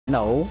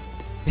No.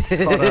 It's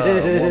called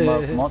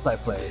warm-up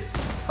multiplayer.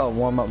 Oh,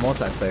 warm-up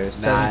multiplayer.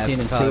 Nah, 17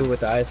 and called, 2 with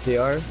the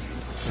ICR.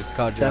 it's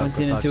called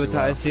 17 and 2 with the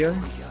ICR.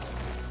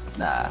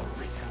 Nah.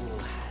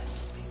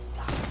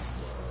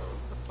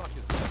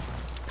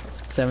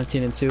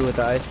 17 and 2 with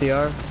the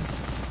ICR.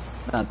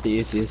 Not the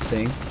easiest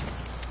thing.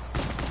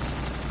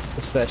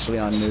 Especially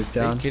on Are you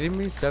Nuketown. kidding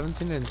me?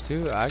 17 and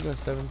 2? I go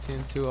 17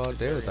 and 2 all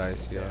day with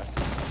ICR.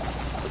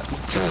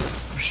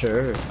 For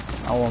sure.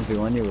 I won't be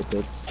on you with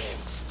it.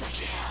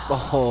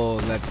 Oh,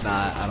 let's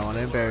not. I don't want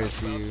to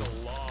embarrass you.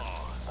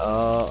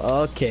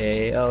 Oh,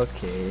 okay,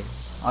 okay.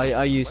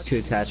 I use 2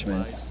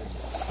 attachments.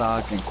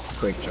 Stock and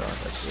quick draw,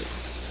 that's it.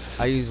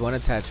 I use one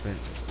attachment,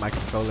 my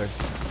controller.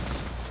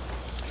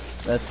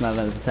 That's not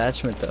an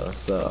attachment though,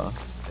 so...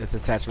 It's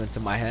attachment to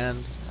my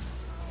hand.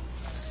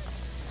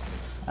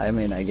 I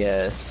mean, I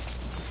guess.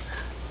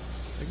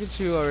 Look at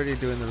you already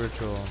doing the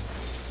ritual.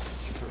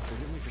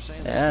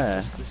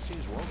 Yeah.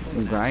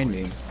 I'm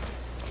grinding.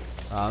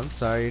 Oh, I'm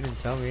sorry, you didn't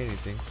tell me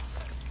anything.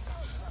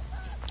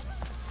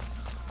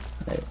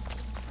 Hey.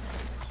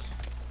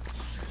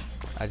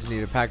 I just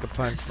need to pack a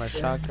punch my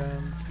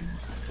shotgun.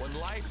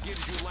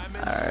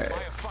 Alright.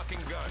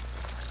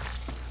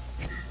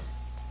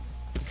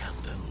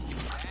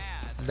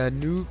 The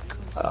nuke.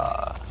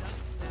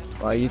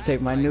 Why you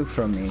take my nuke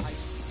from me?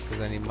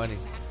 Because I need money.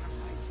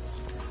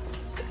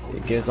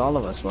 It gives all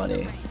of us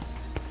money.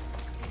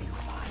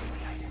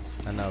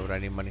 I know, but I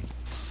need money.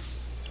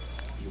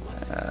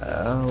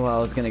 Well, I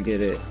was gonna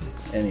get it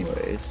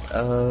anyways.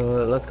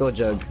 Let's go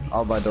Jug.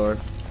 All by door.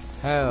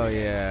 Hell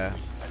yeah.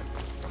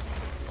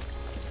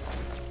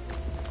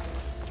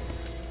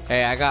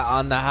 Hey, I got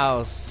on the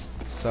house.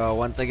 So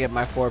once I get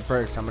my 4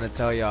 perks, I'm gonna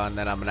tell y'all and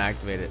then I'm gonna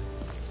activate it.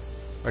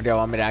 Or do y'all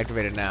want me to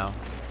activate it now?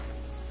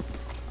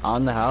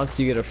 On the house,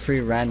 you get a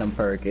free random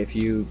perk. If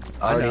you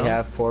already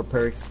have 4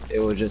 perks, it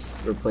will just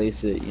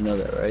replace it. You know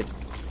that, right?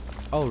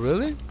 Oh,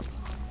 really?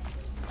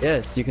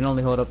 Yes, you can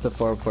only hold up to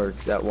 4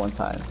 perks at one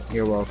time.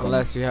 You're welcome.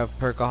 Unless you have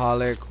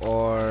Perkaholic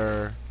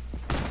or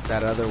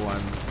that other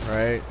one,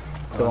 right?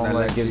 The one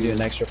that gives you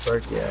an extra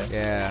perk, yeah.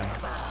 Yeah.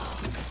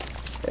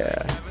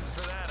 Yeah.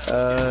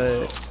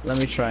 Let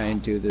me try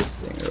and do this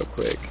thing real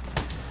quick.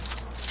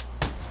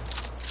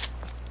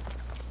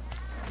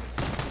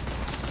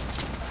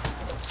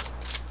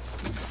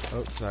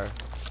 Oh, sorry.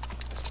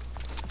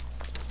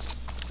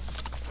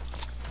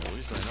 Well, at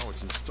least I know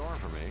what's in store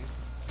for me.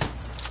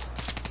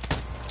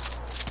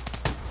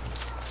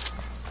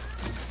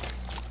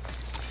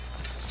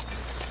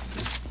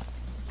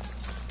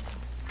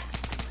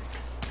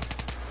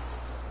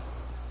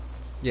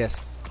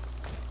 Yes.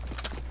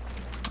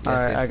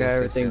 Alright, I got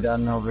everything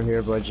done over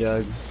here by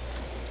Jug.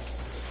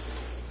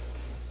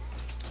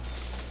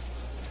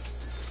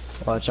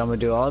 Watch, I'm gonna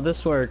do all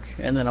this work,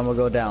 and then I'm gonna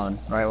go down,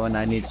 right when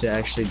I need to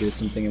actually do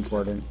something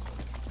important.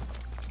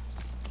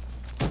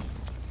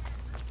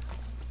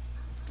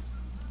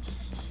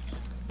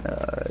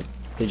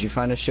 Did you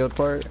find a shield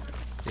part?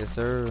 Yes,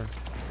 sir.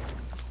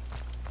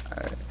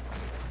 Alright.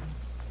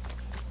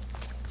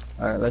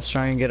 Alright, let's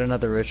try and get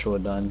another ritual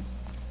done.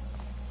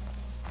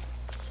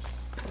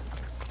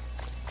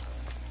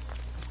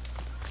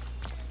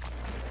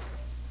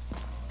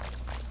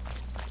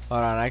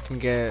 Hold on, I can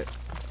get...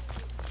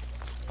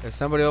 If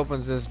somebody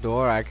opens this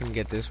door, I can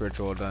get this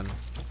ritual done.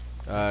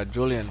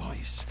 Julian.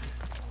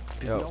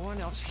 Did Yo. no one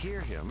else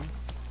hear him?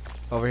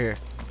 Over here.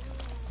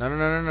 No, no,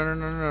 no, no, no,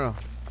 no, no, no.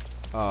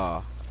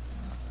 Oh.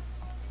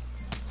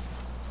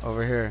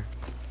 Over here.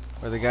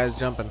 Where the guy's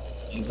jumping.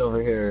 He's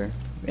over here,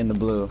 in the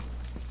blue.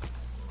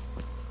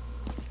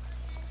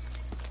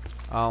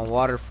 On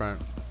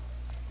waterfront.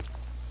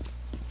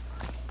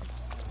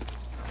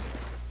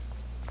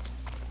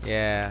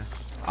 Yeah.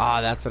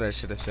 Ah, that's what I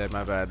should have said,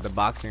 my bad. The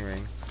boxing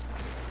ring.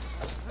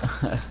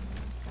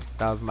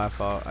 That was my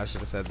fault. I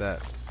should have said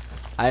that.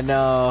 I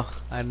know.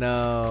 I'm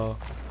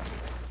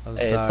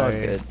Hey, sorry. it's all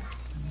good.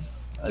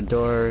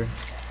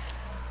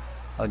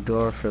 A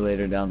door for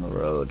later down the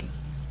road.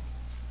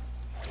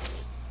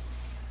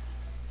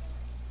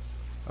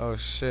 Oh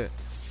shit.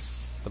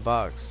 The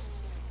box.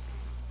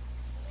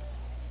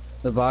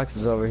 The box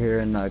is over here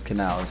in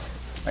canals.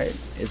 Right,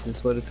 is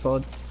this what it's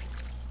called?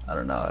 I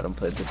don't know, I don't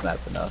play this map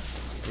enough.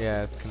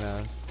 Yeah, it's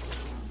canals.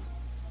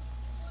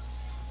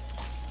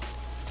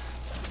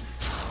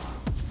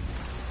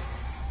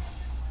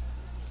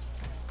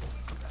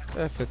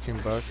 Yeah,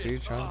 $15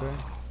 each, aren't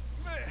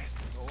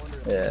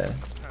they? Yeah,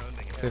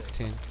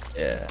 15.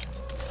 yeah.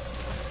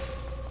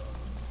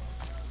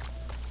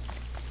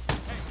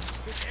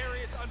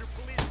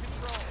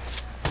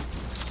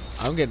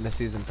 I'm getting the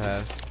season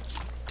pass.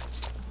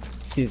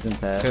 Season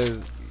pass.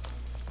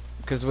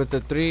 Cause with the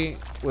three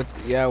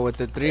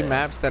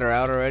maps that are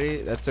out already,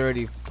 that's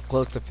already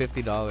close to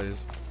 $50.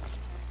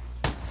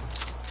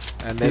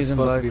 And there's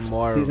supposed to be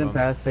more of them. Season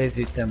pass saves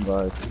you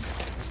 $10.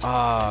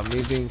 Ah,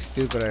 me being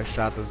stupid, I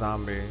shot the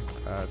zombie.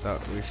 I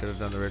thought we should have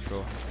done the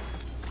ritual.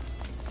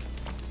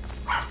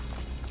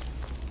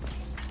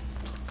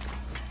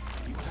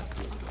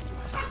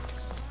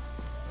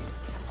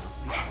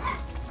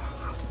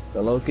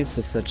 The Locust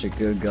is such a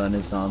good gun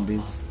at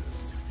zombies.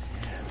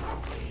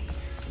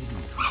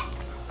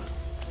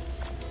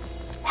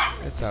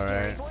 It's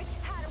alright.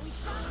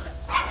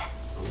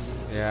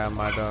 Yeah,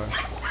 my dog.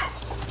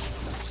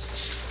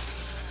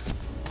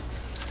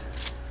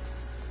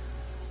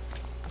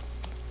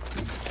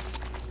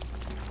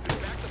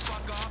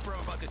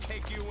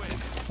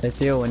 Hey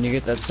Theo, when you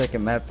get that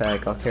second map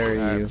pack, I'll carry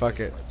you.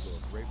 Fuck it.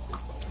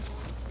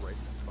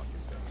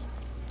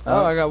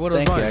 Oh, I got Widow's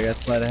Thank Wine. you, I got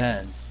sleight of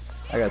hands.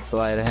 I got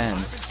sleight of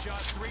hands.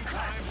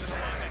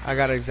 I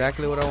got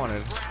exactly what I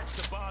wanted.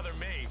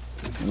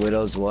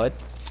 Widow's what?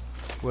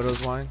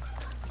 Widow's Wine.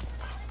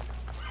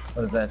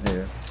 What does that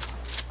do?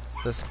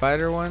 The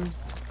spider one.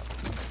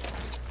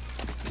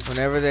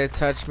 Whenever they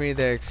touch me,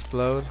 they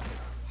explode.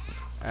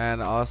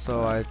 And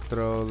also, I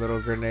throw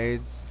little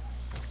grenades.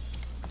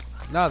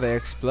 No, they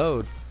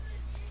explode.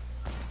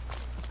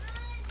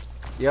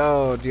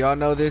 Yo, do y'all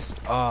know this?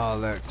 Oh,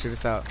 look, check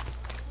this out.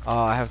 Oh,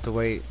 I have to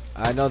wait.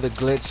 I know the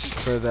glitch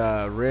for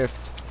the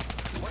rift.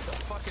 What the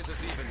fuck is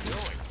this even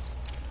doing?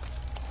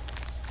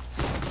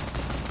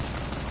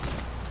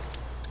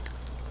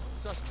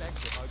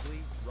 Suspects are ugly,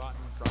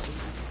 rotten, probably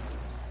deceased.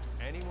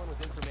 Anyone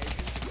with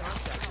information should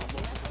contact the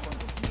local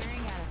department.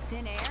 Appearing out of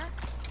thin air?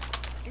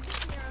 Is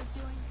this Nero's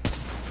doing?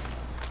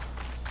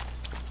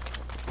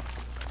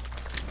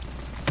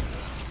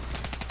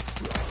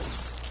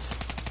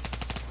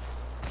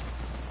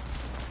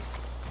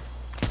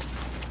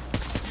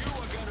 You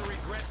are gonna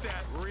regret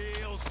that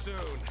real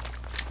soon.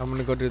 I'm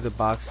gonna go do the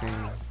boxing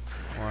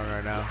one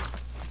right now.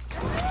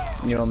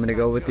 You want me to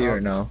go with you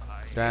or no?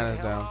 Diana's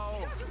down.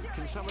 Hello?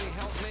 Can somebody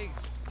help me?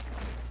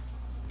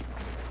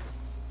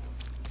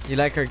 You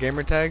like her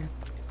gamer tag?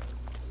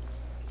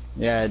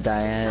 Yeah,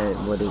 Diana,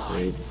 what is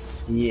it?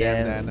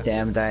 Yeah, Diana.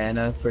 damn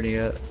Diana,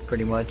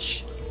 pretty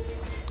much.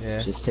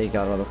 Yeah. Just take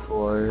out all the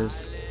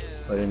floors,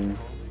 put in...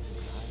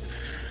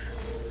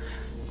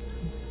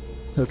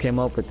 Who came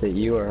up with it,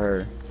 you or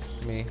her?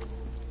 Me.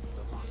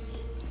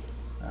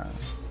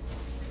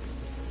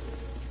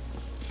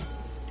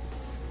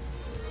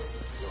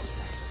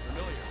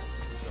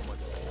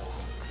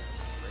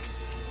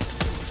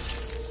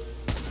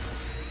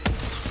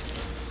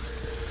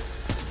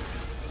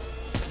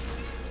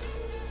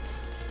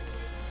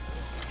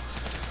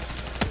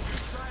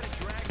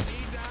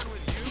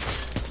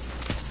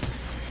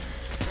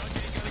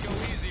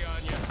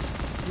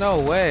 No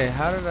way,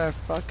 how did I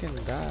fucking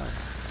die?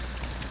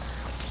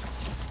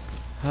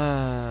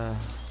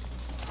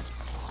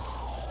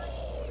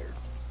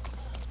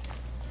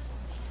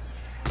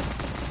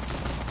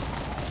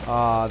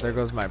 Oh, there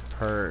goes my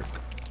perk.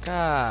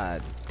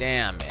 God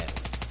damn it.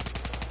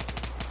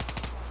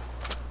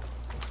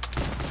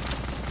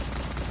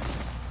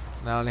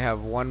 And I only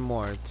have one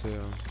more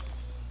too.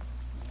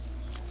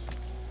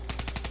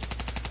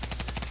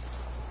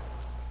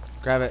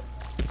 Grab it.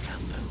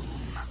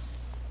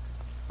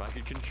 If I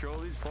could control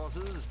these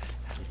forces,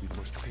 that would be the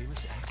most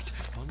famous act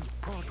on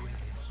Broadway.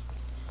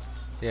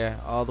 Yeah,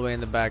 all the way in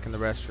the back in the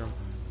restroom.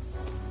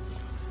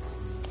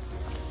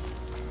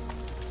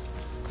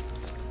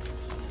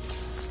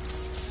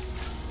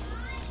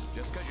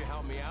 Just because you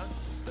helped me out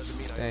doesn't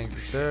mean I Thank owe you,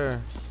 you shit.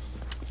 sir.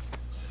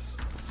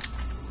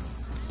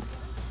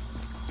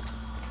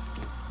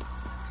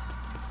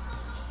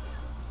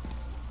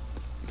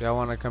 Y'all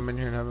want to come in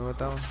here and help me with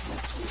that one?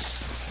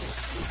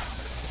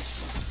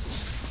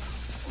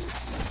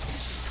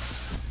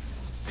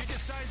 You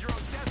just signed your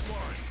own death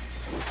warrant.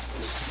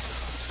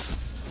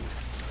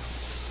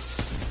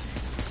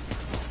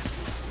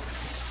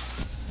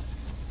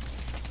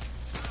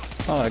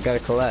 Oh, I got a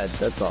collab,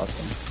 that's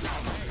awesome.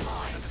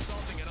 That's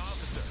assaulting an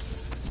officer.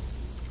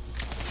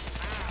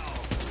 Ow.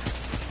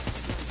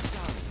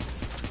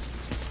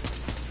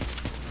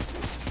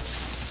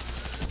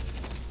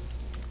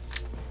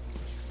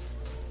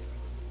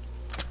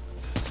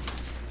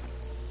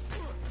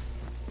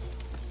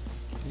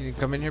 You can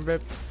come in here,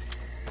 babe.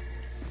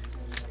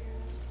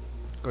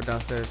 Go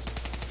downstairs.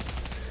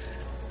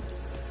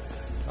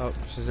 Oh,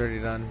 she's already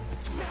done.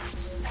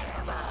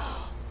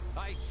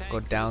 I thank Go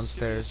the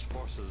downstairs.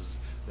 mysterious forces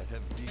that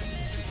have deemed to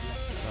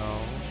bless us.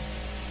 Oh.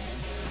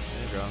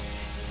 There you go.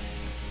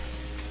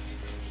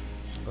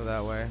 Go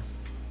that way.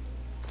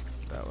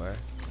 That way.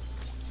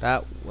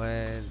 That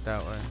way.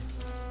 That way.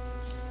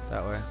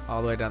 That way.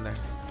 All the way down there.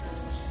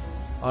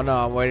 Oh no,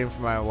 I'm waiting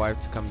for my wife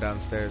to come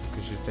downstairs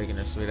because she's taking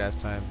her sweet ass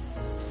time.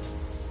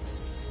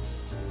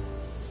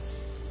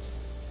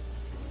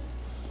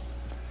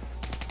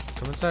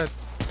 Come inside.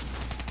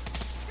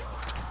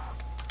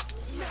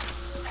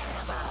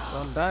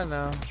 Don't die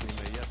now. We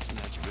may yet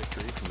snatch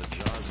victory from the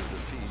jaws of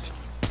defeat.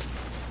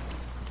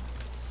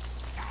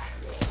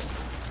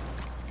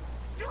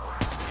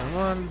 Come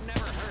on. Never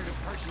heard of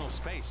personal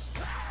space.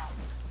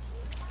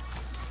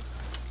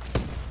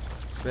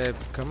 Babe,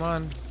 come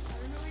on.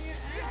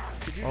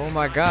 Oh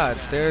my god,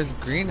 there's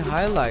green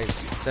highlights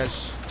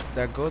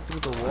that go through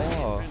the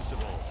wall.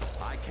 Invincible.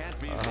 I can't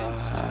be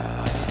invincible.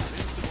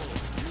 Invincible.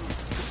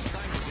 You just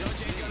trying to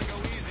convince me. Gonna go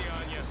easy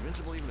on you. Is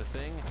invincible even a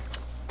thing?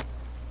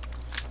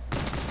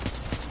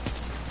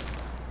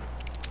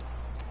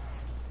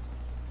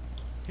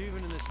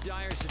 Even in this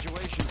dire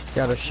situation,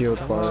 Got a shield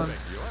Come bar. on. your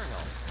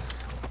help.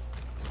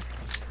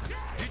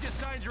 You just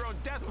signed your own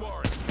death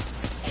warrant. Back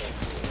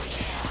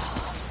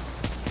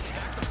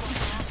the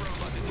fuck off or I'm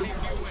about to take you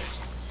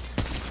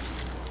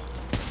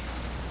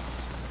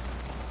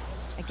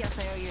in. I guess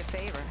I owe you a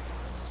favor.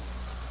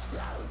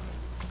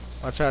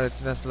 Watch out, I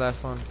think that's the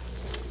last one.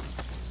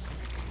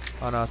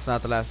 Oh no, it's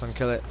not the last one.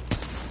 Kill it.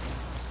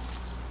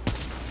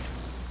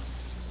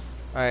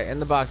 Alright, in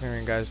the boxing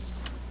ring, guys.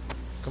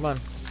 Come on.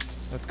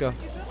 Let's go.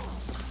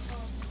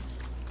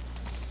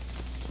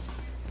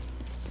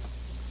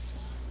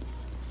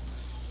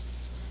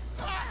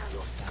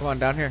 Come on,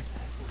 down here.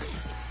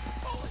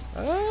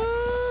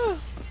 Ah!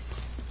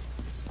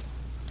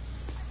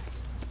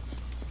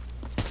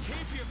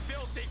 Keep your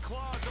filthy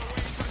claws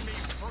away from me,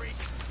 freak.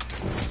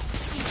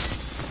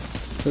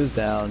 Who's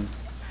down?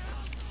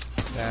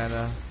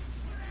 Anna.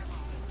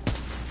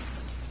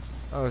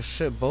 Oh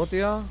shit, both of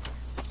y'all?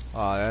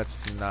 Oh,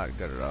 that's not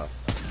good at all.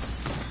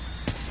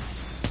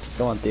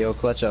 Come on, Theo,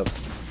 clutch up.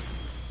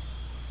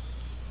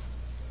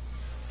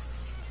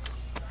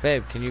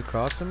 Babe, can you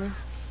cross to me?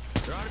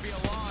 There ought to be a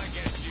law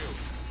against you.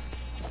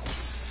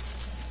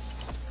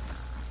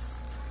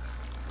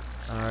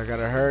 I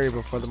gotta hurry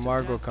before the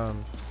Margot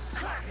comes.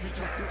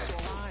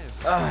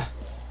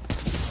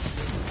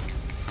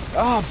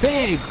 Oh,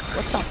 babe!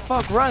 What the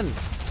fuck? Run!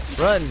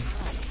 Run!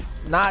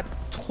 Not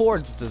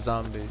towards the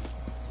zombies.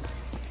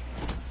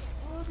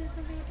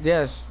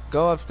 Yes,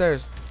 go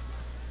upstairs.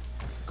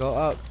 Go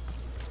up.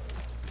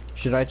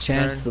 Should I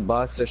chance Turn. the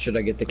box or should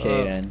I get the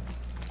KN?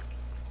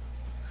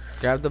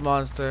 Grab the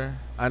monster.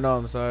 I know,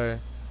 I'm sorry.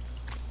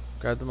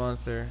 Grab the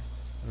monster.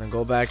 And then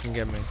go back and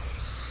get me.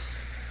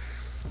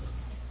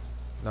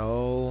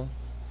 No.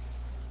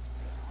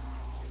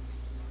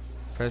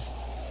 Press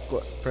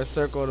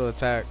circle to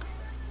attack.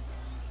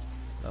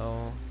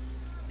 No.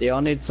 Do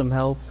y'all need some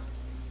help?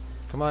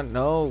 Come on,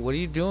 no. What are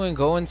you doing?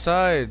 Go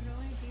inside.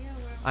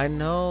 I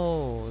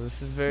know.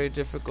 This is very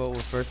difficult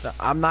with first.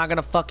 I'm not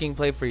gonna fucking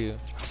play for you.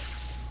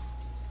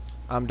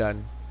 I'm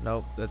done.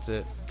 Nope, that's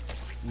it.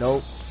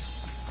 Nope.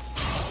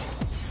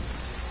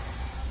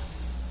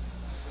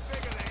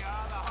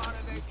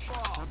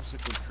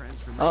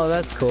 Oh,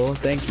 that's cool.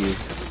 Thank you.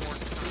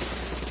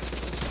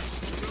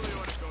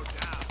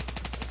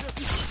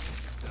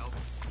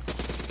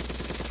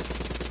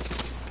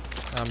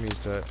 I'm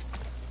used to it.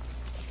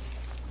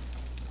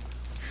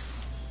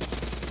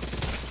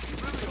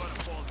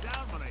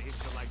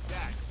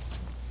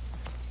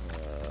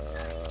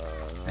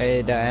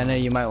 Hey, Diana,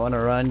 you might want to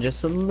run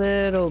just a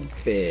little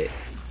bit.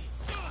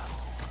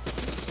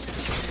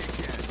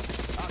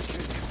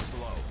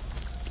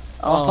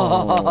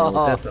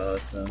 Oh, that's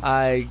awesome.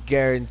 I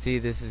guarantee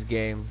this is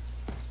game.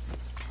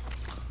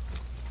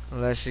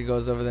 Unless she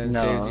goes over there and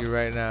No. saves you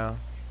right now.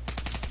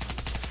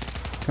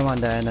 Come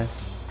on, Diana.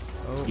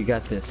 Oh. You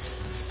got this.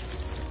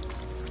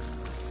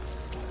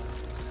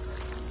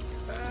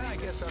 I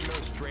guess I'm no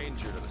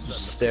stranger to the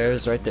sudden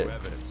Stairs right new there.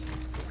 evidence.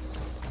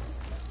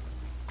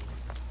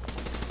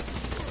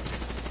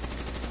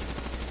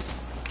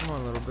 Come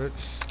on, little bitch.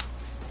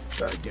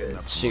 Very good.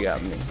 She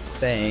got me.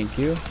 Thank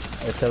you.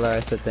 I tell her I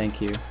said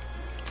thank you.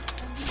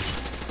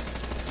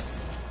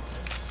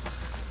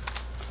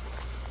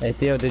 Hey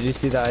Theo, did you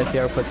see the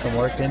ICR put some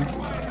work in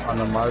on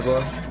the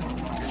Margot?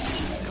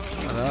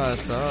 I know, I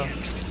saw.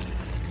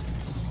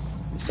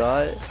 You saw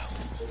it?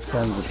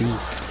 Son's a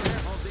beast.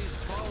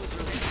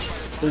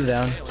 Who's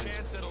down?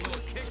 Chance at a little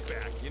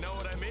kickback, you know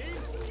what I mean?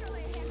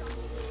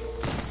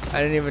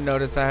 I didn't even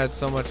notice I had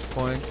so much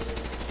points.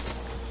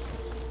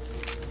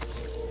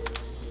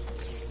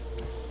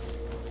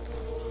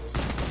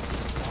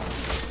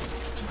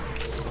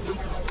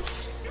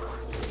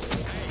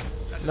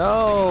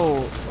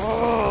 No!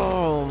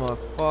 Oh my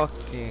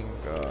fucking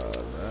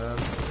god, man.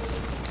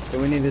 Do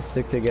we need to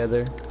stick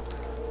together?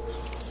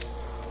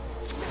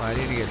 I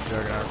need to get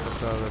Juggernaut,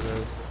 that's all it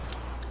is.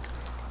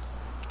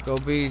 Go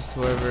Beast,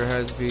 whoever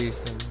has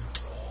Beast, and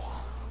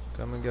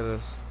come and get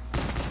us.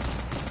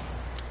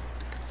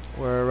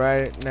 We're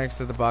right next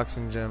to the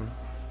boxing gym.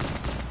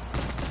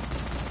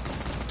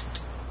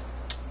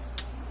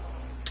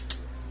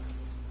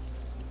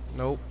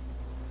 Nope.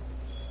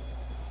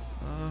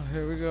 Oh,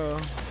 here we go.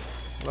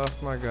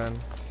 Lost my gun.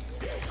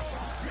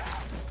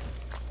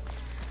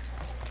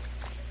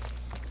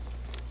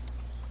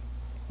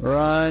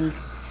 Run,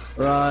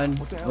 run,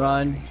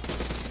 run.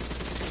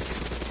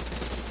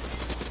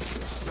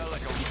 Smell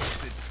like a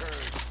roasted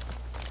turd.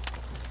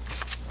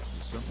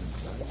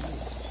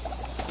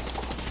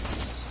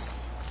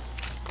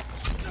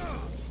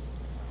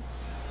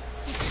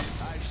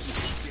 I should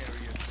scare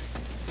you.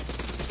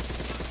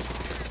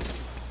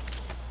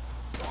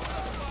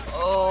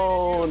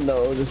 Oh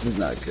no, this is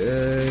not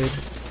good.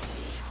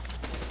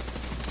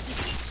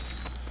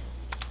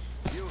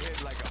 You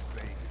hit like a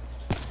baby.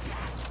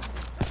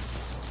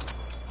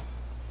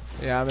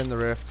 Yeah, I'm in the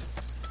rift.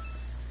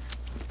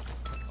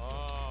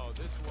 Oh,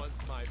 this one's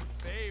my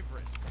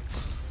favorite.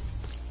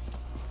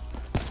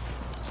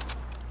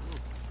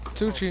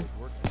 Tucci.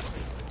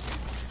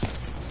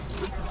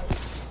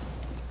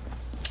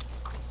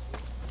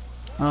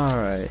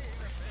 Alright.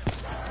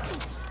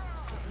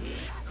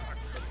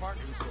 The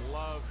partner used to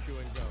love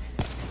chewing gum.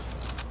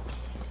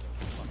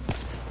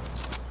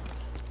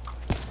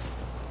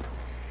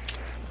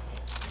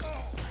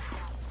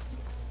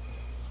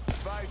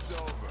 Fight's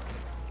over.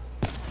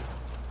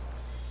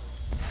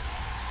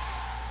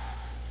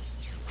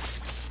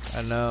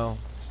 I know.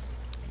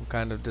 I'm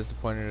kind of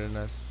disappointed in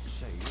us.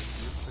 Say,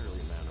 you're clearly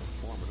a man of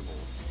formidable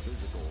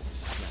physical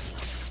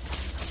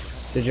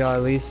strength. Did y'all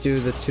at least do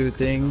the 2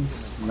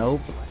 things?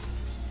 Nope.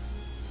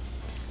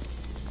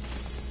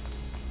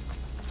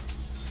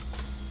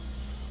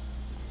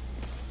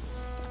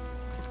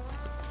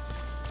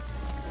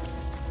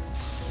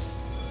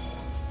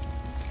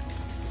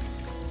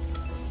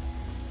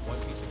 One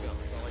piece of gum,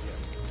 that's all I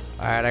get.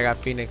 Alright, I got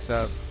Phoenix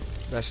up.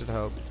 That should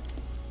help.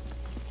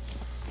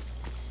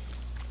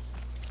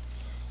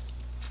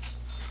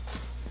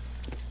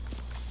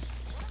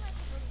 What am I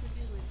supposed to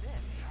do with this?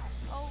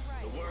 Oh,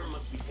 right. The worm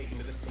must be taken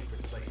to the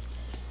sacred place.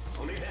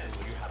 Only then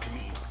will you have the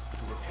means to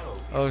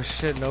repel. Oh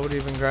shit, nobody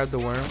even grabbed the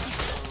worm.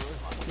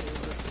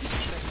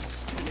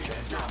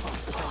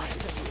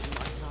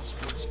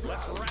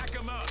 Let's rack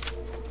 'em up.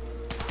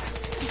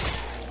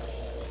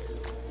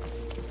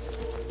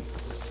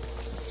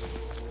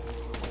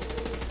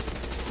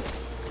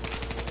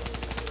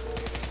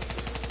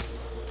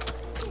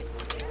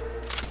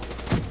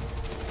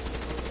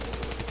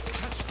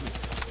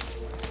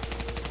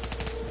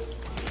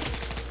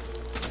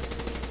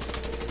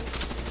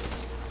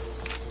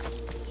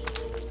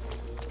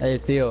 Hey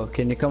Theo,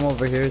 can you come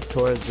over here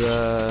towards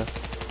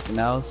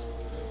canals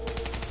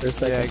for a Yeah,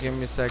 second? give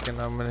me a second.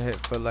 I'm gonna hit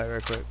footlight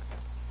right quick.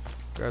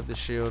 Grab the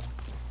shield.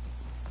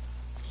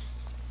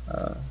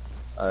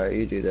 Alright,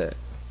 you do that.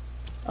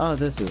 Oh,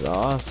 this is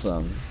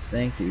awesome.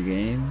 Thank you,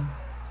 game.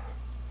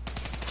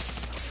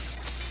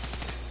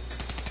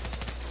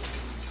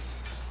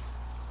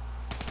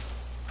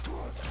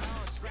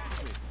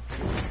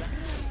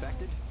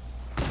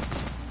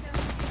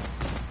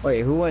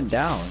 Wait, who went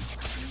down?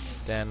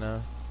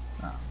 Dana.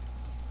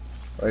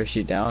 Where's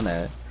she down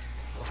at?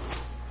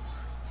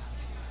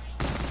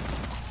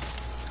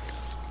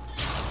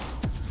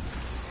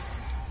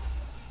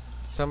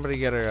 Somebody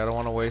get her. I don't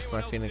want to waste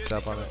my Phoenix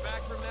up on it.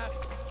 Back from that?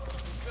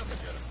 Feels like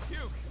a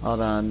puke.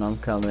 Hold on, I'm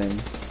coming.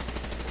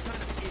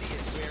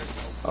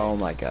 Oh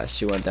my gosh,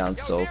 she went down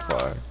so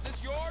far Is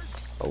this yours?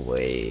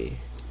 away.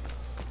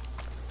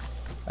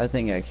 I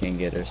think I can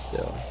get her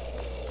still.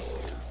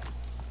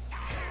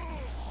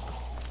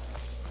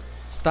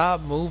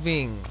 Stop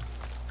moving.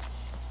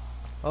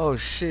 Oh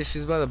shit,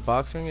 she's by the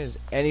box ring. Is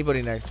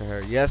anybody next to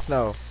her? Yes,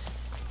 no.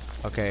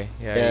 Okay,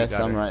 yeah, you Yes,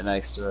 got I'm her. right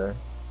next to her.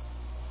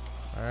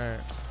 Alright.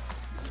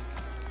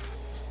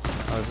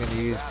 I was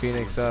gonna use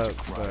Phoenix up,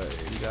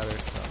 but you got her.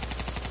 So.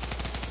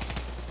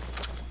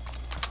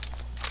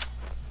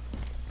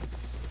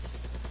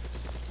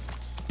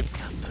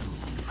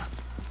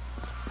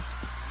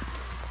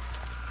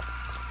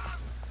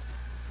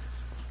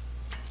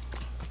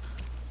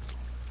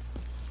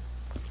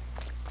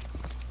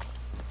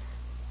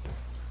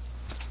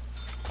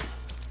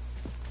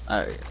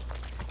 Alright.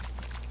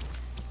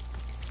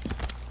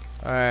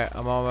 Alright,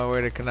 I'm on my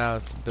way to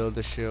canals to build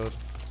the shield.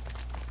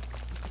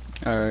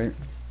 Alright.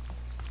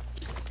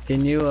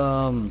 Can you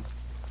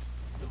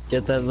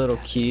get that little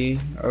key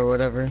or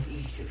whatever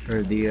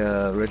for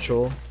the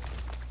ritual?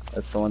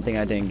 That's the one thing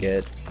I didn't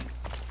get.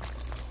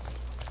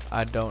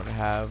 I don't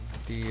have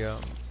the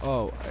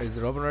oh, is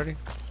it open already?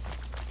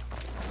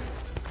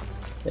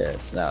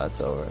 Yes, now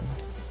it's over.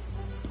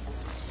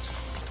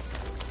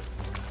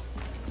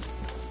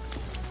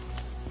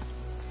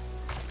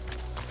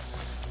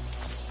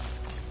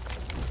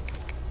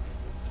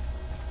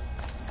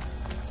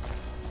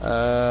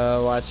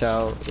 Watch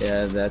out.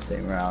 Yeah, that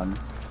thing round.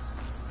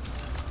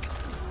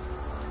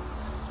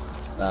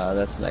 No,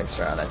 that's the next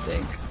round, I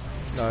think.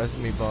 No, it's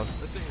me, boss.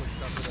 This thing looks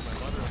tougher than my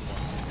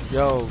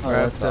mother-in-law. Yo,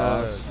 grab that's the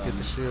awesome. get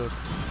the shield.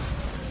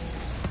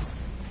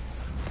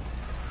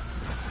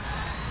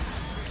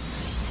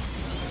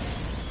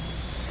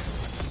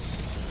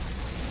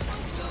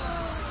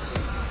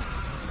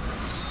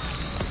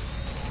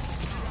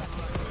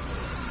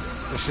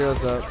 The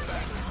shield's up.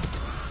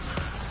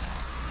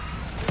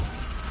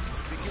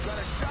 Think you got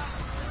a shot?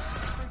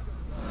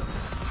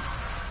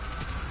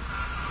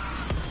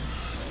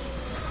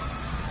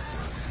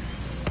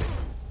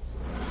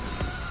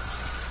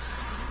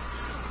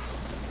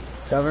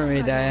 Cover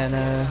me,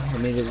 Diana. I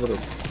need a little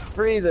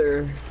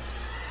breather.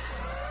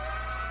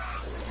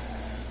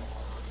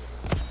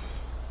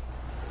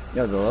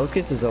 Yo, the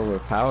Locust is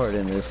overpowered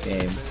in this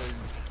game.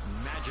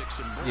 Magic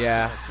some bullets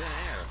Yeah. out of thin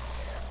air.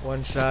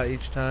 One shot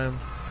each time.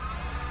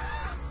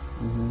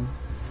 Mm-hmm.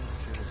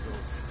 Feel as though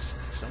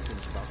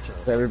something's about to.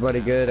 Is everybody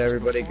good?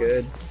 Everybody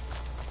good?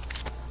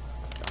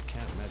 I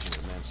can't imagine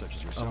a man such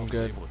as yourself I'm is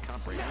good. able to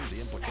comprehend the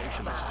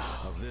implications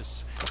of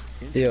this.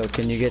 Theo,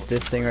 can you get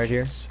this thing right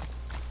here?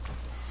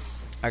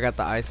 I got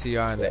the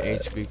ICR and the Yeah.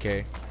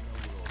 HVK.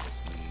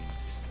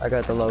 I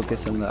got the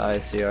Locust and the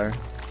ICR.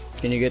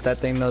 Can you get that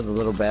thing though, the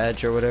little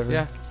badge or whatever?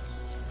 Yeah.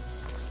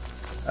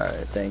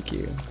 Alright, thank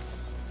you.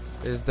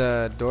 Is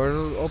the door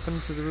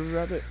open to the Ruby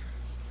Rabbit?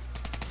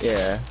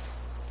 Yeah.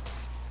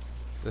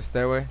 The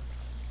stairway?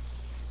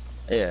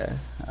 Yeah.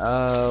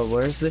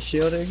 Where's the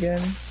shield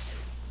again?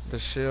 The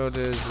shield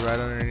is right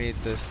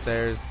underneath the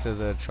stairs to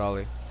the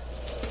trolley.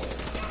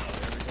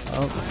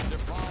 Oh. They're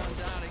falling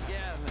down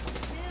again.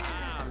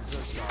 Ah, I'm so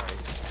sorry.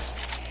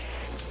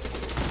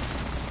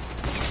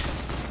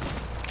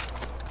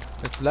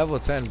 It's level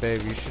 10,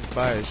 babe. You should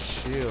buy a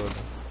shield.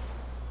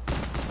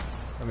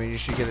 I mean, you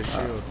should get a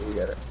shield. We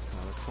got it.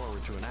 I look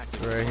forward to an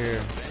active Right here.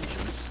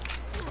 vengeance.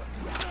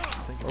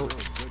 I think a really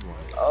good one.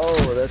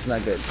 Oh, that's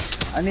not good.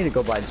 I need to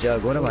go buy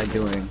Jug. What am I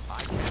doing?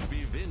 I can't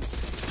be Vince.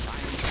 I'm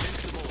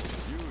invincible.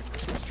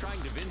 You was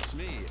trying to Vince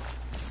me.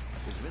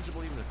 Is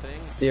Invincible even a thing?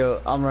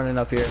 Yo, I'm running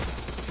up here.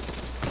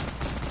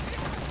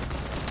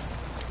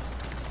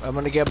 I'm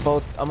gonna get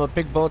both. I'm gonna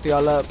pick both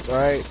y'all up. All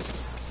right.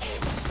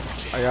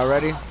 Are y'all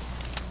ready?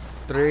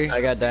 3,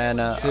 I got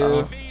Diana.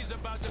 2, V's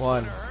about to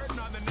 1. put a hurting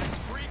on the next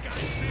freak I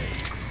see.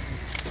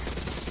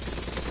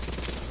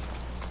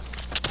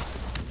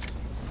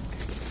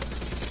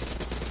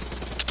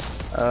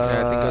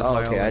 Yeah, I think it was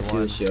my okay, I only see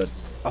one. the shield.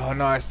 Oh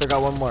no, I still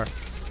got one more.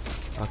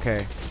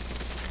 Okay.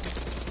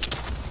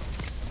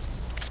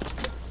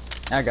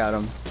 I got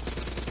him.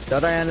 Tell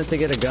Diana to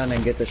get a gun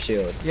and get the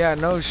shield. Yeah,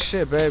 no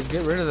shit, babe.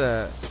 Get rid of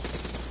that.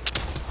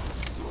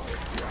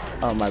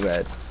 Oh, my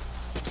bad.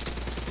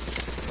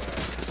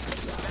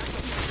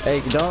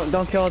 Hey,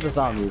 don't kill all the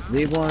zombies.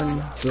 Leave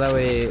one so that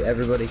way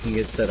everybody can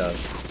get set up.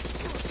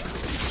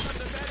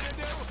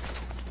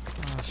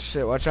 Oh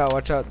shit, watch out,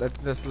 watch out.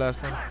 That's the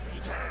last one.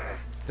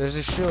 There's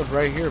a shield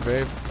right here,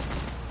 babe.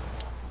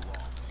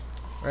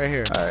 Right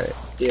here. Alright.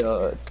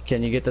 Yo,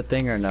 can you get the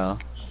thing or no?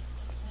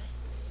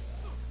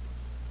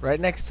 Right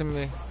next to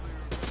me.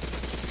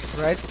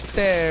 Right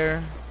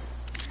there.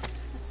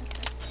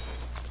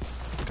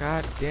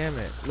 God damn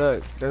it.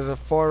 Look, there's a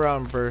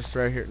 4-round burst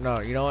right here. No,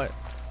 you know what?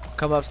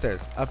 Come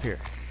upstairs. Up here.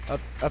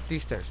 Up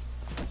these stairs.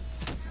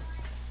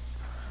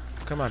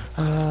 Come on.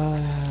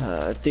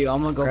 Theo,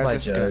 I'm gonna go Grab buy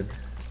this Jug. gun.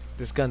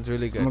 This gun's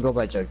really I'm good. gonna go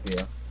buy Jug,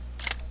 Theo.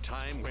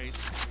 Time waits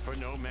for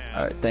no man.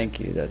 Alright, thank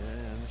you. That's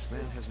And this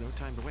man has no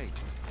time to wait.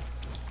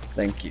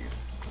 thank you.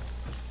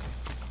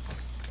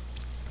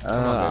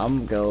 on, babe.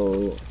 I'm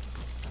go.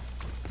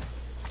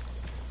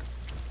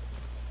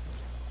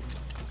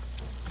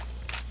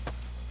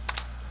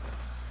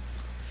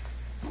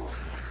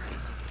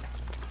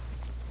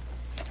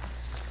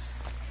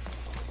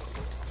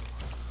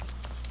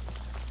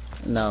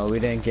 No, we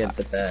didn't get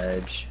the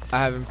badge. I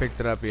haven't picked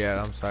it up yet.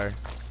 I'm sorry.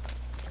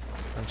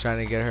 I'm trying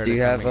to get her Do to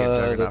you come have and get the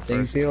Juggernaut thing,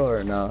 first. Theo,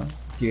 or no?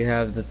 Do you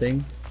have the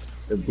thing?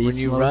 The beast When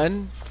you mode?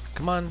 run,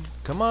 come on,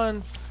 come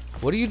on.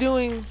 What are you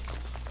doing?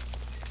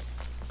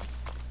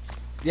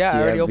 Yeah, Do I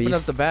you already have opened up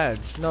beast? the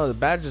badge. No, the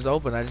badge is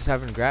open. I just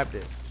haven't grabbed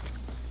it.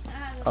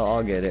 Oh,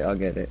 I'll get it. I'll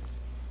get it.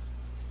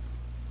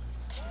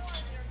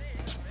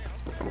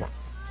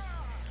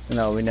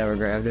 No, we never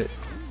grabbed it.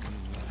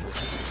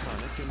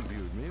 Sonic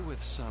imbued me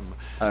with some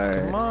Alright.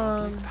 Come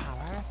on.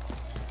 power.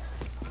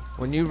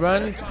 When you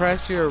run,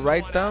 press your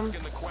right thumb,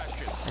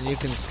 and you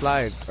can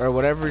slide, or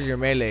whatever your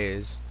melee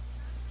is.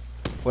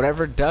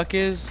 Whatever duck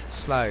is,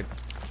 slide.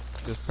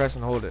 Just press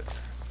and hold it.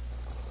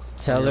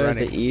 Tell you're her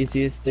running. the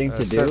easiest thing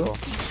to Circle.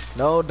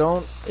 No,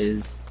 don't. do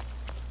is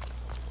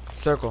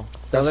Circle.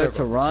 tell Press her circle.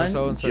 to run, Press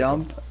O and circle.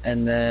 jump,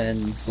 and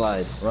then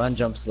slide. Run,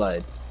 jump,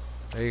 slide.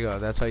 There you go.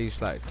 That's how you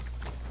slide.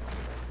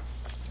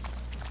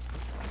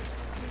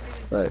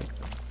 Look.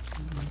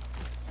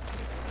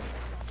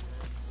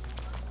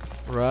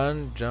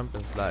 Run, jump,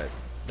 and slide.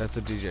 That's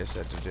what DJ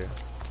said to do.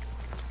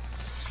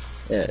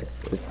 Yeah,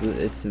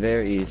 it's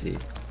very easy.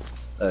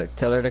 Look,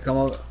 tell her to come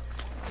over.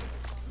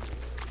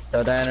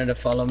 Tell Diana to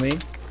follow me.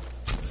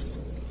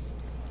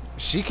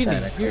 She can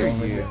Diana, hear come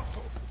over you. here.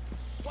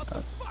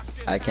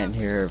 I can't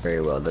hear her very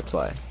well, that's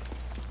why.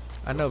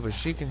 I know, but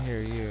she can hear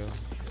you.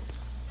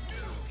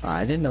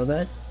 I didn't know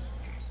that.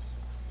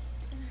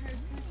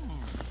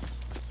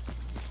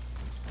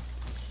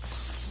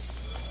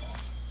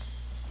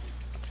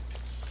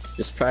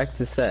 Just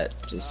practice that.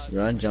 Just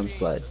run, jump,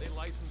 slide. Are they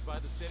licensed by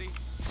the city?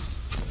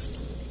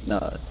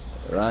 No,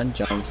 run,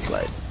 jump,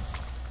 slide.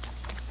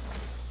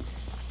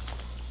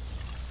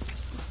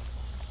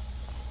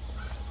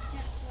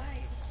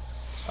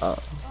 Oh,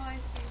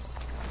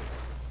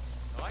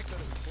 I could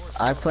have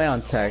enforced I play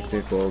on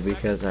tactical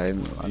because I'm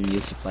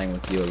used to playing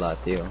with you a lot,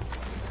 Theo.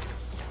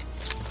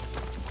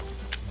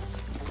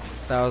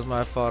 That was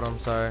my fault. I'm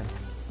sorry.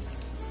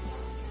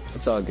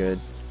 It's all good.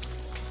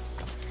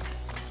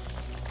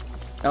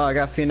 Oh, I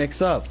got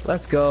Phoenix up.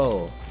 Let's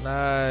go.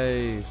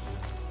 Nice.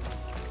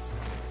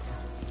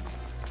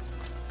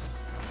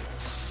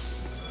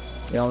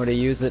 You want me to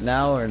use it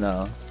now or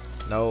no?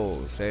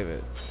 No, save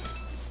it.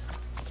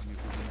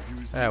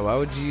 Yeah, why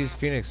would you use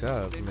Phoenix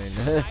up? I mean,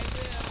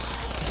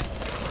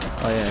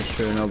 Oh yeah,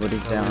 sure.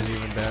 Nobody's down. nobody's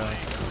even down.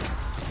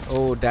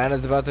 Oh,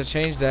 Diana's about to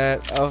change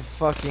that. Of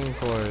fucking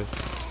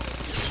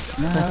course.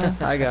 Nah,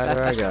 I got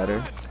her. I got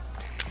her.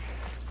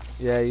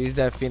 Yeah, use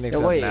that Phoenix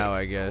Yeah, up wait. now,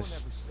 I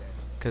guess.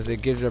 Because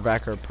it gives her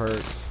back her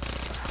perks.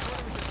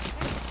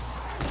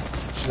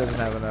 She doesn't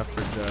have enough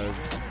for Jug.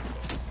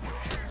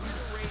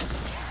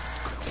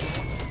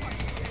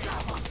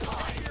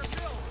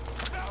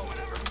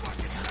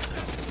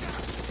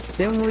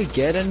 Didn't we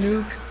get a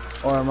nuke?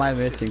 Or am I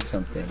missing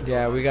something?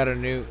 Yeah, we got a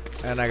nuke,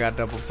 and I got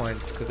double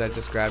points because I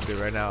just grabbed it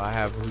right now. I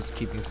have who's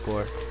keeping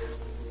score.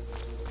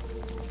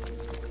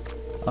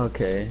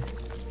 Okay.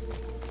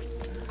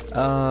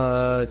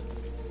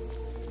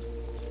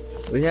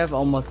 We have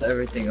almost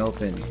everything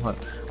open.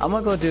 I'm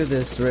gonna go do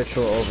this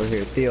ritual over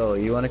here. Theo,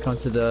 you wanna come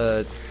to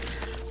the...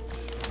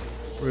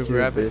 Ruby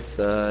Rabbit? This,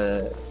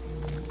 no,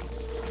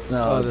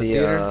 Oh, the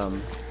theater?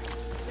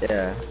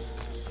 Yeah.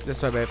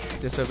 This way, babe.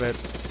 This way, babe.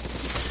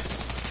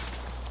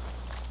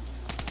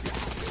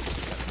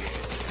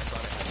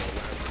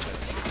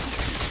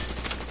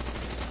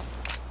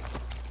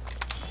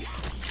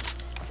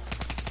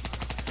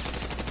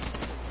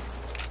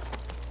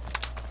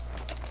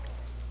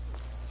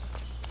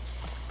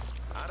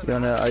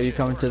 Are you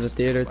coming to the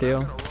theater,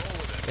 Theo?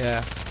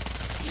 Yeah.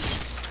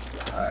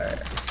 Alright.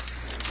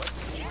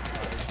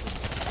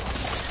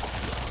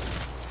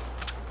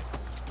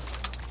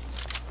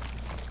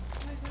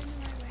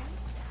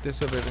 This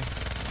way, baby.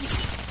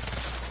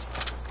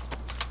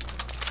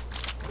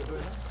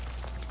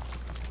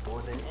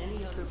 More than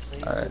any other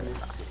place Alright. in this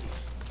city,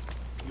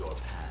 your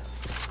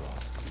paths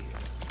cross here.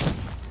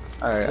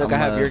 Alright. Look, I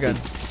have your gun.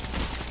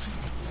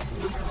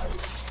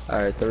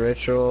 Alright, the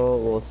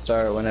ritual will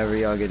start whenever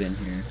y'all get in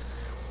here.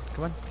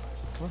 Come on.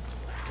 Come on.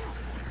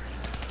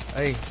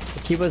 Hey.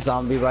 Keep a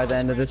zombie by the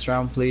end of this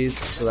round, please,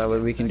 so that way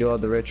we can do all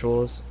the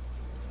rituals.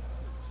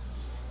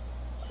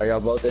 Are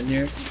y'all both in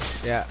here?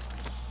 Yeah.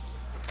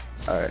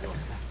 Alright.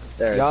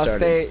 There, Y'all it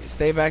started.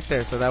 stay back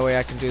there so that way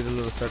I can do the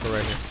little circle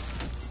right here.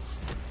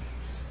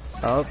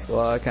 Oh,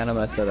 well, I kind of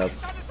messed that up.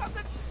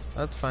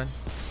 That's fine.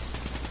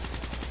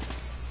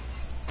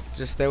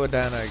 Just stay with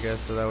Diana, I guess,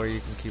 so that way you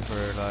can keep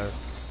her alive.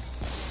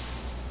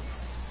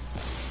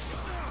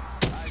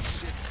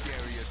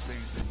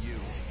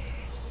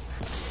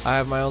 I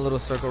have my own little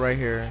circle right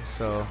here,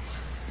 so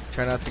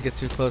try not to get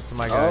too close to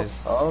my guys.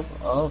 Oh,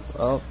 hold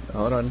on.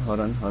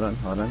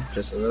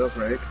 Just a little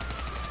break.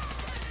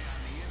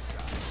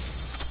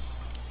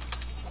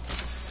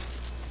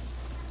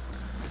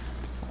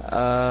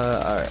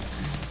 Alright.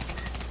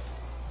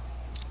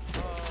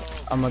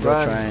 I'm gonna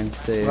go try and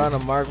save. Run, a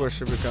Margwa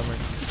should be coming.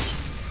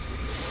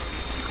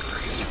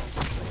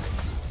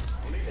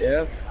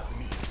 Yep.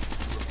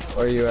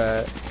 Where you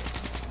at?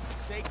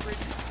 Sacred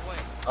flame.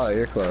 Oh,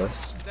 you're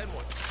close. Then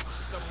what?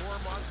 Some more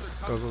monster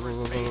Go, comes go, go,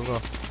 go, for go, go, go.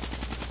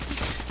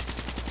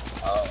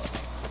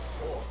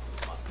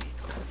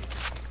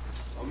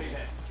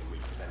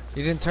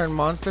 You didn't turn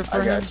monster for I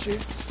him? got you.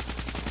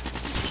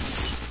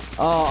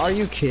 Oh, are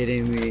you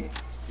kidding me? You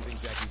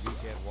think Jackie Z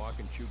can't walk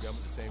and chew gum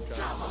at the same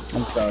time?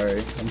 I'm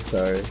sorry.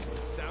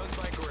 Sounds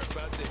like we're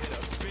about to hit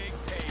a big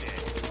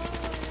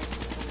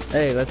payday.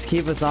 Hey, let's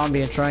keep a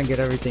zombie and try and get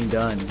everything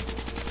done.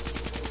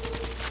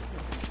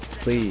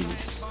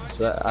 Please.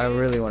 So I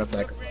really want to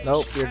back.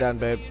 Nope, you're done,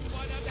 babe.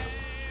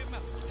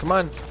 Come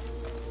on.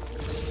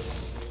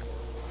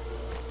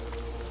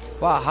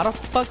 Wow, how the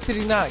fuck did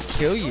he not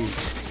kill you?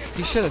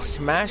 He should have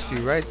smashed you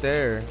right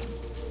there.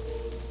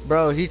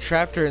 Bro, he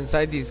trapped her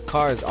inside these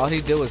cars. All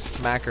he did was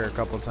smack her a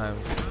couple times.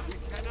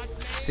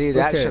 See,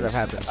 that should have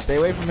happened. Stay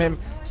away from him.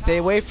 Stay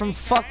away from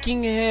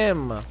fucking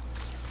him.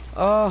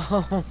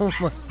 Oh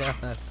my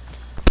god.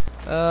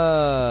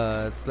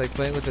 It's like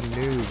playing with a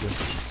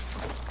noob.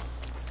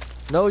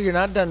 No, you're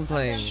not done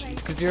playing.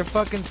 Because you're a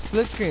fucking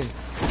split screen.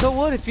 So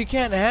what? If you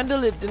can't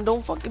handle it, then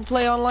don't fucking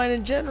play online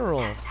in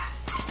general.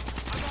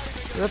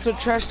 That's what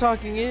trash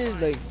talking is.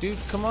 Like, dude,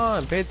 come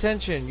on. Pay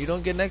attention. You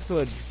don't get next to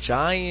a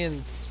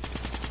giant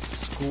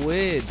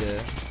squid.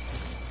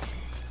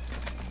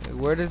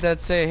 Where does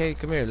that say, hey,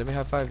 come here, let me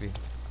high five you?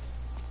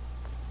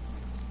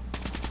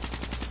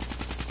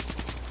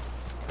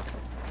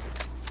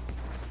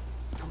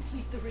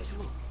 Complete the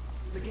ritual.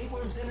 The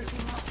gateworm's energy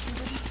must be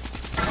released.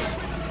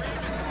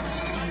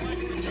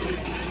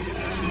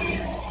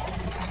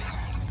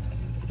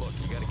 Look,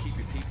 you gotta keep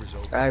your peepers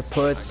open. I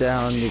put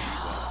down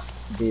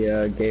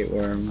the gate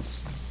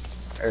worms,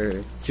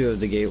 or 2 of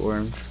the gate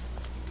worms.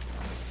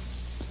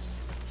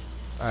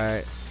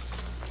 Alright.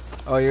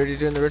 Oh, you're already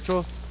doing the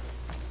ritual?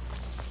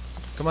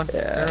 Come on,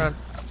 Yeah, turn around.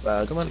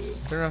 about Come on, to.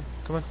 turn around,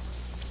 come on.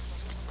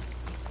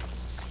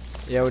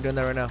 Yeah, we're doing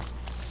that right now.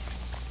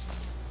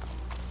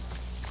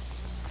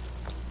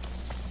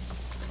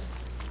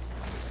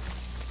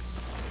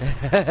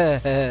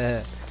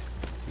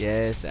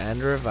 Yes,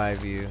 and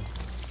revive you.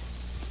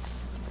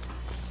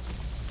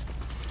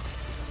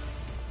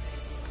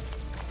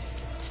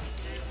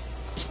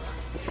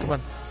 Come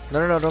on.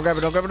 No, don't grab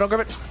it, don't grab it, don't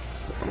grab it.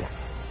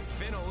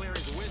 Finn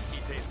O'Leary's whiskey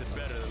tasted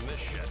better than this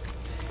shit.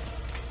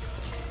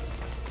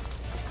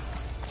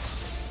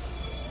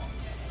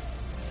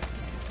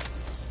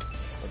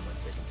 I'm not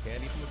taking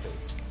candy from the baby.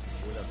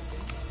 Whatever.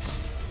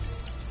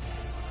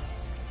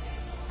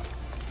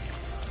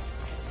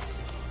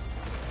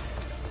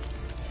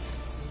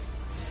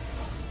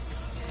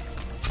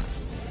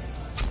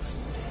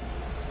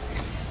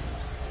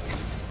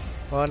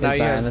 Well, now Is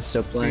you Diana have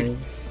still playing?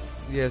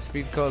 Yeah,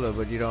 Speed Cola,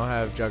 but you don't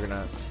have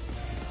Juggernaut.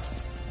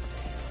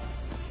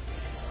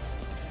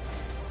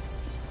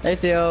 Hey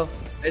Theo,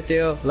 hey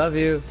Theo, love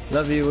you,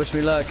 wish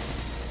me luck.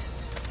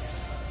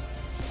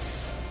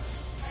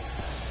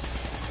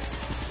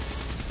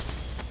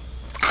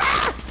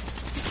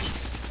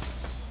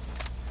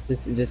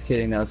 Just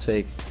kidding, that was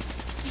fake.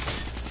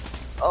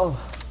 Oh.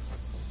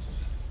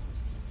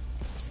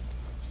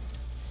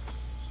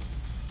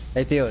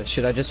 Hey Theo,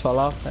 should I just fall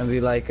off and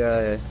be like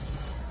one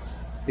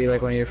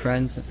of your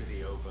friends? To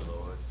the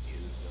overlords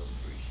is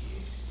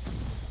appreciated.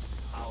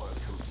 Our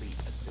complete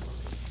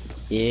assimilation.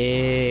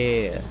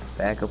 Yeah,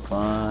 back a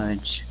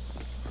punch.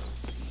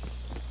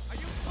 Are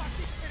you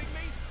fucking kidding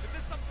me? Is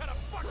this some kind of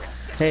fucking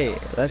Hey,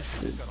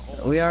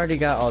 we already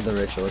got all the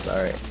rituals,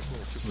 alright.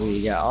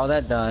 We got all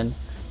that done.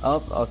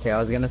 Oh, okay, I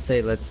was gonna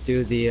say let's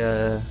do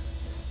the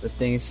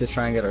things to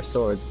try and get our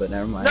swords, but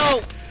never mind.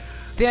 No!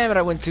 Damn it,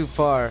 I went too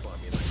far.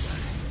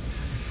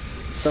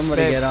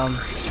 Somebody Babe. get him.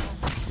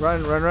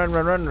 Run. Go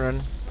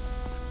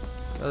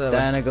that way.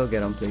 Diana, go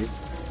get him, please.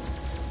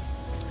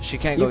 She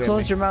can't You go get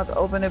closed me. your mouth,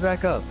 open it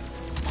back up.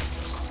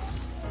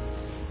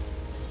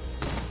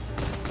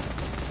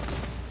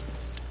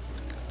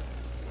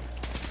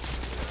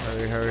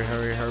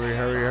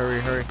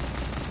 Hurry.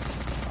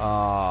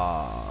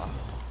 Ah.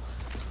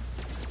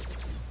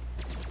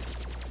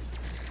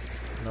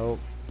 Nope.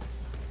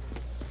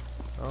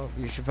 Oh,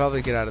 you should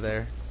probably get out of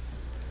there.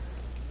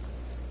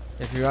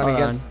 If you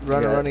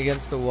run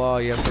against the wall,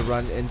 you have to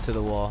run into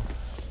the wall.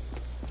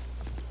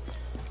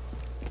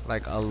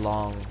 Like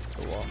along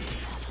the wall.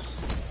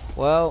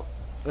 Well,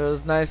 it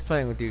was nice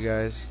playing with you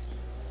guys.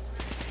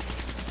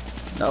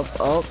 Nope,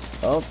 oh,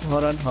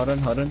 hold on.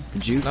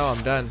 Jukes. No,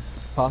 I'm done.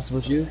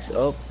 Possible jukes,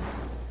 oh.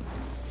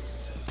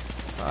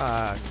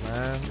 Fuck,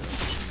 man.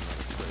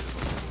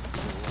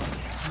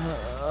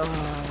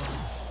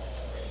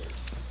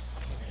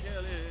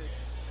 Kill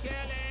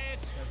it!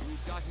 Have we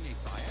got any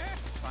fire?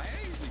 Fire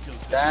usually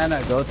kills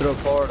Diana, go through a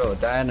portal.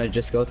 Diana,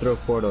 just go through a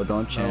portal,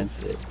 don't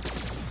chance it.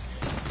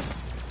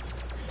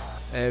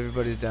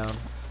 Everybody's down.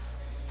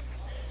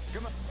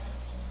 Come on.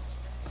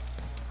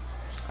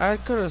 I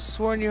could have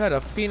sworn you had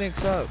a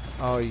phoenix up.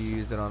 Oh, you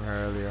used it on her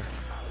earlier.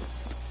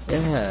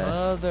 Yeah.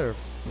 Mother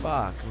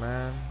fuck,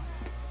 man.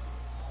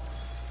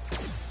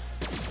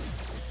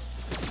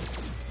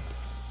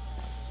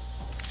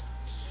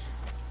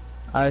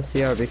 I see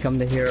her become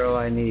the hero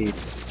I need.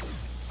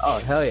 Oh,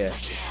 hell yeah.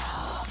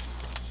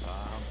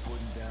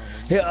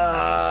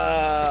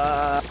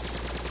 Yeah.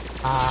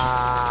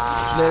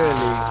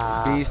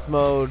 Literally, beast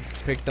mode,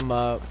 picked them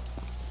up.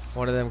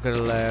 One of them could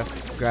have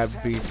left,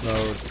 grabbed beast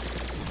mode.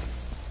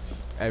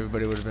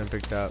 Everybody would have been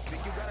picked up.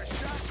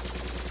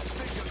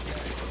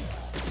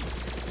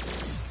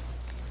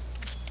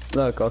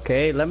 Look,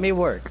 okay, let me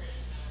work.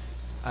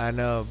 I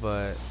know,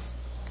 but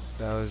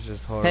that was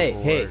just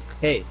horrible work.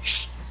 Hey,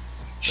 shh.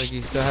 Like,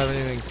 you still haven't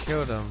even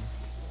killed him.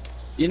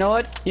 You know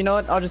what?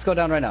 I'll just go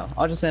down right now.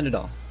 I'll just end it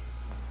all.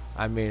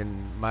 I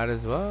mean, might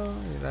as well.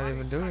 You're not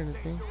even doing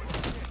anything.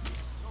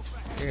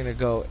 You're gonna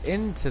go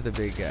into the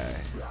big guy.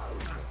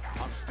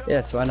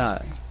 Yes, why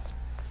not?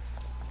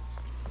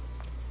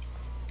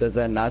 Does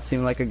that not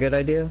seem like a good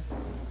idea?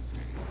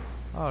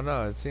 Oh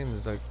no, it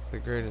seems like the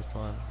greatest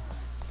one.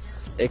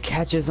 It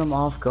catches them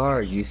off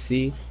guard, you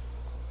see?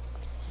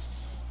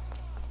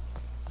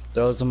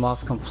 Throws them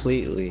off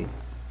completely.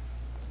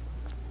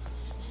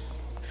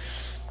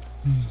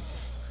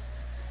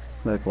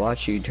 Look,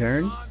 watch you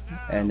turn,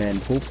 and then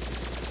whoop.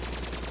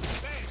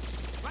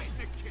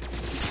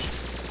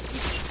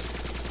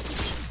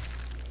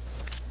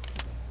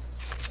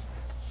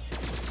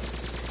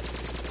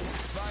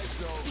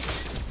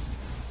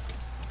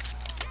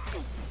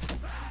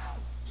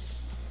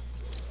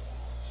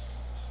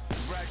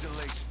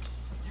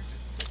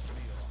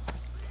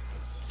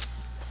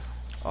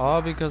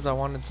 All because I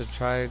wanted to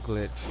try a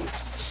glitch.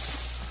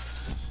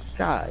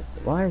 God,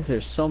 why is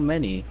there so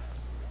many?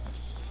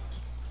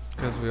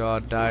 Because we all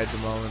died the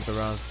moment the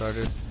round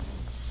started.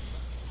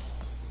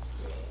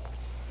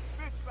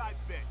 bit by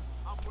bit?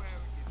 I'm wearing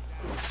it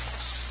down.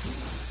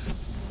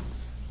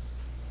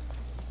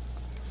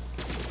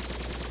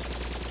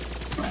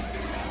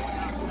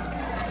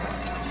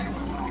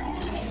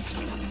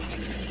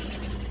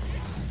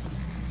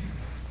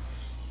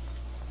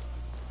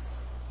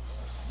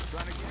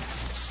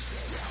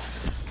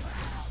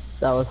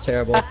 That was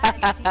terrible.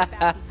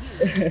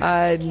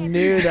 I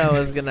knew that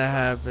was gonna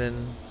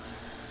happen.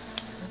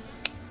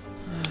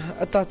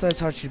 I thought I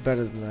taught you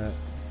better than that.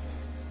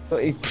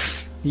 But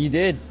you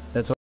did.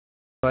 That's why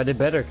I did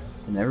better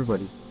than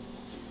everybody.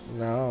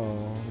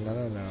 No.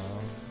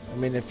 I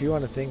mean, if you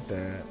want to think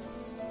that.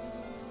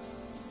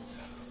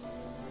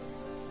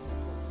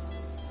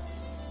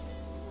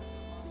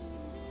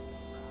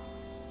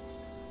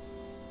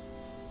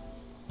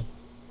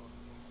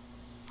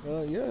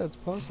 Yeah, it's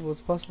possible. It's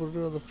possible to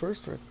do it on the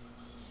first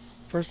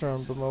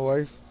round, but my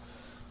wife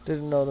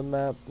didn't know the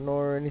map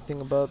nor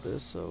anything about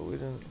this, so we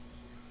didn't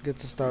get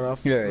to start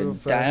off Here, real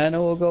fast.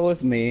 Diana will go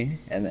with me,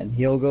 and then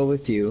he'll go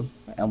with you,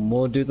 and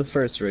we'll do the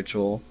first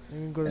ritual, You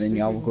can go to and then sleep,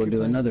 y'all you will can go keep do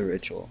playing. another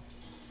ritual.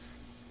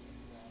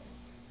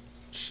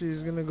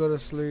 She's gonna go to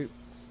sleep.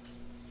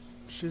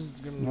 She's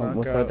gonna Well, knock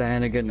we'll tell out.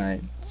 Diana good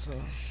night. So,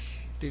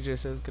 DJ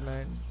says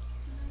goodnight.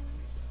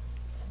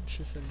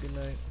 She said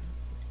goodnight.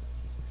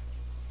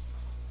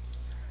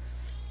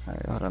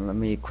 Alright, hold on, let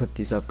me equip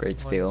these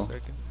upgrades, 1 Phil.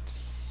 second.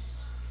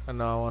 I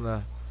know I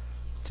wanna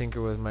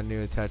tinker with my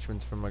new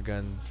attachments for my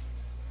guns.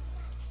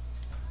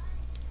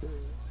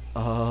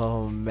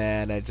 Oh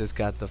man, I just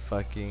got the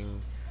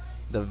fucking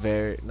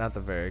not the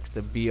Varix,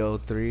 the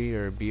BO3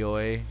 or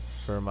BOA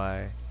for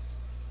my.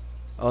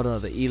 Oh no,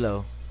 the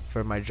ELO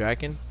for my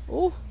Draken.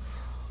 Ooh,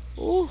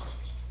 ooh,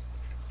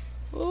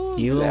 ooh.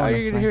 ELO All on a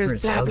you're gonna hear is sniper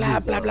is blah ugly, blah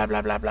blah though. blah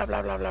blah blah blah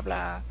blah blah blah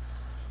blah.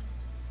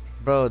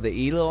 Bro,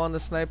 the ELO on the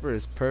sniper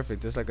is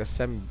perfect. It's like a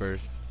semi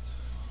burst.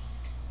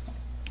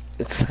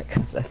 It's like a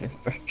 7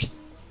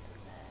 burst.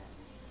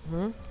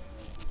 Hmm.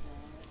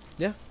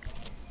 Yeah.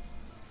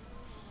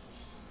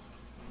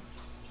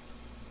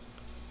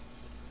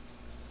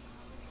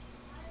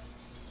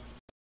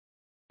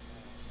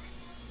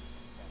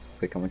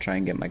 Quick, I'm gonna try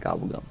and get my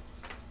gobble gum.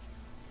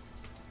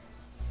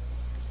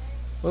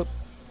 Whoop.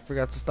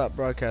 Forgot to stop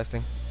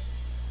broadcasting.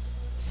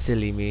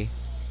 Silly me.